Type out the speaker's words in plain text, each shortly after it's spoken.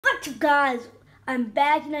What's up guys, I'm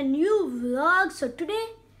back in a new vlog. So today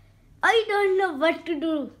I don't know what to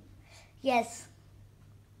do. Yes,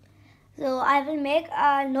 so I will make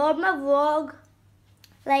a normal vlog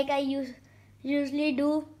like I usually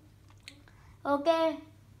do. Okay,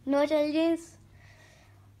 no challenges.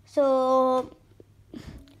 So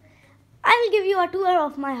I will give you a tour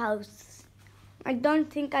of my house. I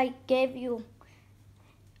don't think I gave you.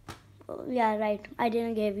 Oh, yeah, right, I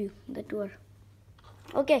didn't give you the tour.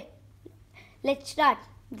 Okay, let's start.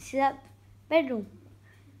 This is a bedroom.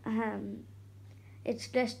 It's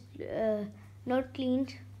just not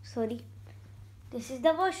cleaned. Sorry. This is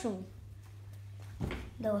the washroom.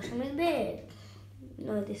 The washroom is big.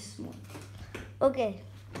 No, this is small. Okay.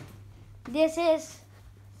 This is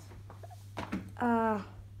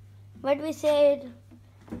what we said.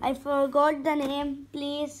 I forgot the name.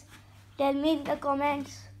 Please tell me in the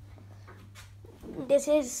comments. This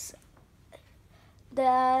is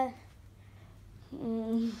the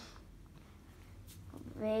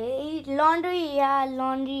wait, laundry. Yeah,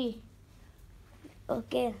 laundry.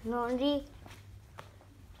 Okay, laundry.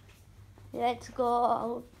 Let's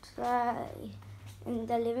go outside in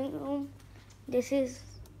the living room. This is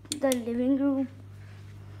the living room.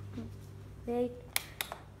 Wait.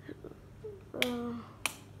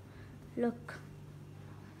 Look.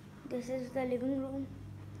 This is the living room.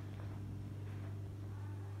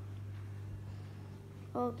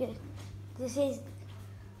 Okay. This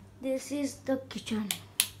is the kitchen.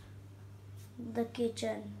 The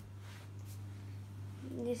kitchen.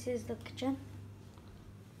 This is the kitchen.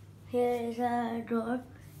 Here is a drawer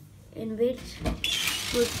in which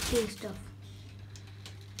put tea stuff.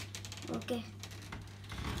 Okay.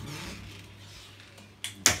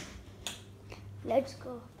 Let's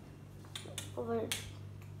go over.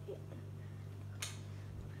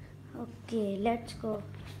 Okay, let's go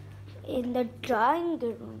in the drawing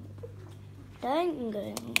room. Dining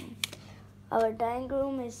room. Our dining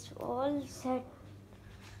room is all set.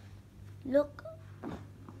 Look,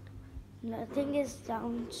 nothing is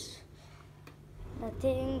down.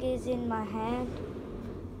 Nothing is in my hand.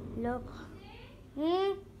 Look.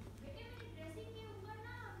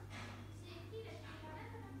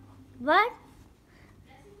 What?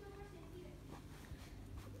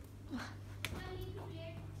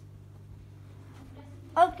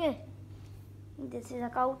 Okay. This is a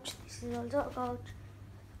couch. This is also a couch.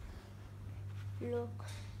 Look.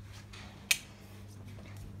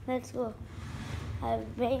 Let's go.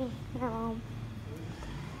 I've been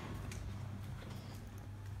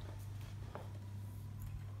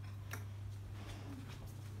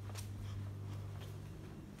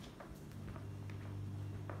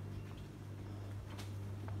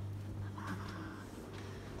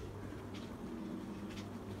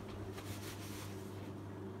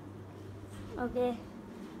okay.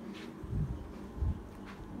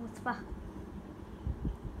 Spa.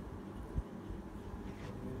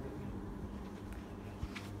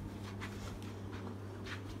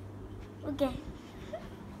 Okay.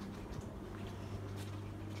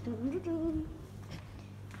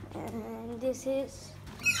 And this is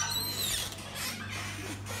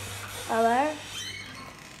our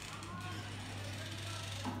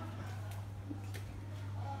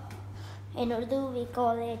in Urdu we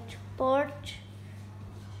call it porch.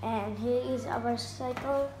 And here is our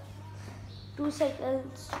cycle. 2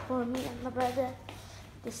 cycles for me and my brother.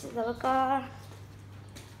 This is our car.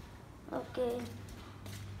 Okay.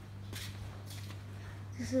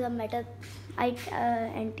 This is a metal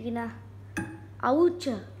antenna. Ouch!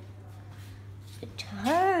 It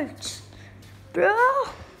hurts, bro.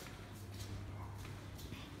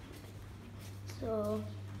 So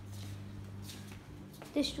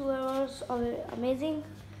this tour was amazing.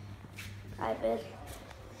 I will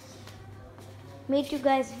meet you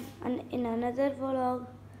guys in another vlog.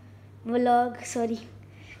 Sorry,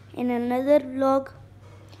 in another vlog.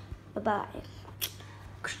 Bye bye.